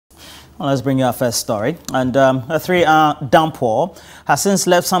Well, let's bring you our first story. And a 3-hour downpour has since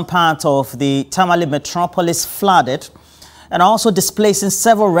left some part of the Tamale metropolis flooded and also displacing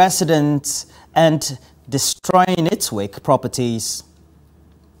several residents and destroying its wake properties.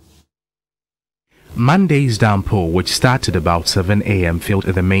 Monday's downpour, which started about 7 a.m., filled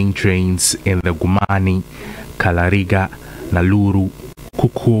the main drains in the Gumani, Kalariga, Naluru,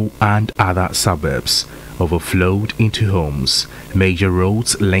 Kuku and other suburbs, overflowed into homes. Major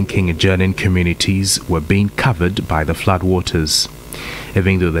roads linking adjoining communities were being covered by the floodwaters.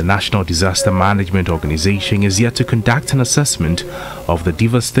 Even though the National Disaster Management Organization is yet to conduct an assessment of the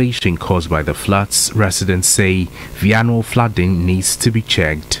devastation caused by the floods, residents say the annual flooding needs to be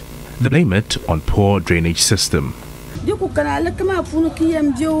checked. They blame it on poor drainage system.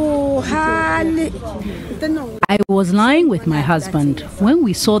 I was lying with my husband when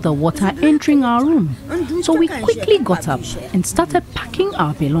we saw the water entering our room. So we quickly got up and started packing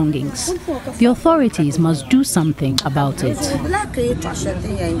our belongings. The authorities must do something about it.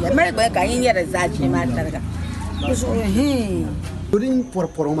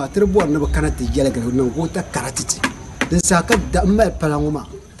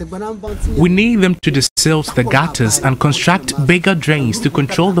 We need them to desilt the gutters and construct bigger drains to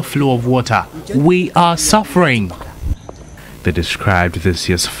control the flow of water. We are suffering. They described this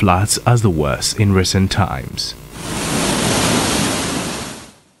year's floods as the worst in recent times.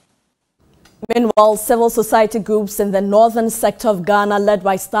 Meanwhile, civil society groups in the northern sector of Ghana, led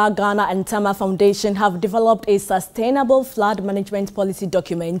by Star Ghana and Tamale Foundation, have developed a sustainable flood management policy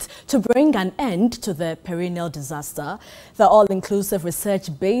document to bring an end to the perennial disaster. The all-inclusive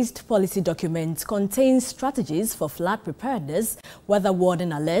research-based policy document contains strategies for flood preparedness, weather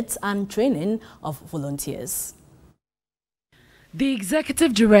warning alerts, and training of volunteers. The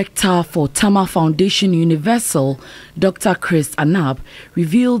Executive Director for Tamale Foundation Universal, Dr. Chris Anab,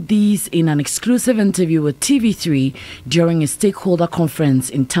 revealed these in an exclusive interview with TV3 during a stakeholder conference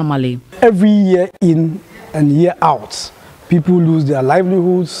in Tamale. Every year in and year out, people lose their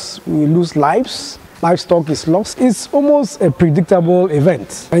livelihoods, we lose lives, livestock is lost. It's almost a predictable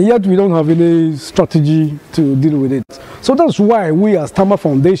event, and yet we don't have any strategy to deal with it. So that's why we as Tamale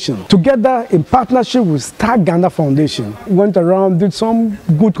Foundation, together in partnership with Star Ghana Foundation, went around, did some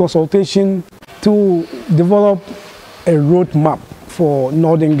good consultation to develop a roadmap for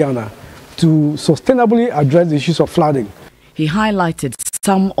northern Ghana to sustainably address the issues of flooding. He highlighted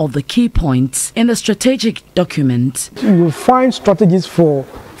some of the key points in the strategic document. We will find strategies for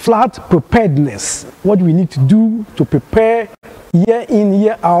flood preparedness, what we need to do to prepare year in,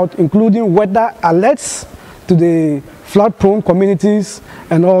 year out, including weather alerts to the flood-prone communities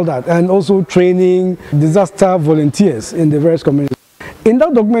and all that, and also training disaster volunteers in the various communities. In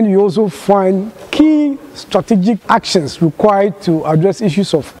that document, you also find key strategic actions required to address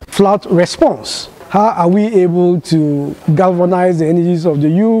issues of flood response. How are we able to galvanize the energies of the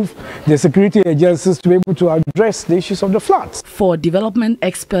youth, the security agencies to be able to address the issues of the floods? For development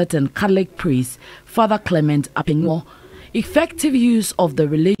expert and Catholic priest, Father Clement Apengwo, effective use of the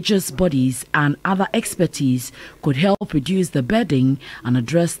religious bodies and other expertise could help reduce the burden and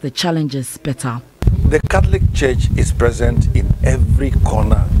address the challenges better. The Catholic Church is present in every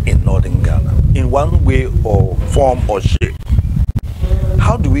corner in northern Ghana, in one way or form or shape.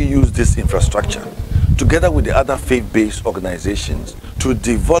 How do we use this infrastructure, together with the other faith-based organizations, to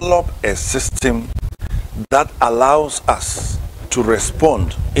develop a system that allows us to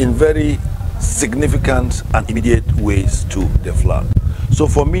respond in very significant and immediate ways to the flood? So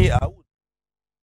for me,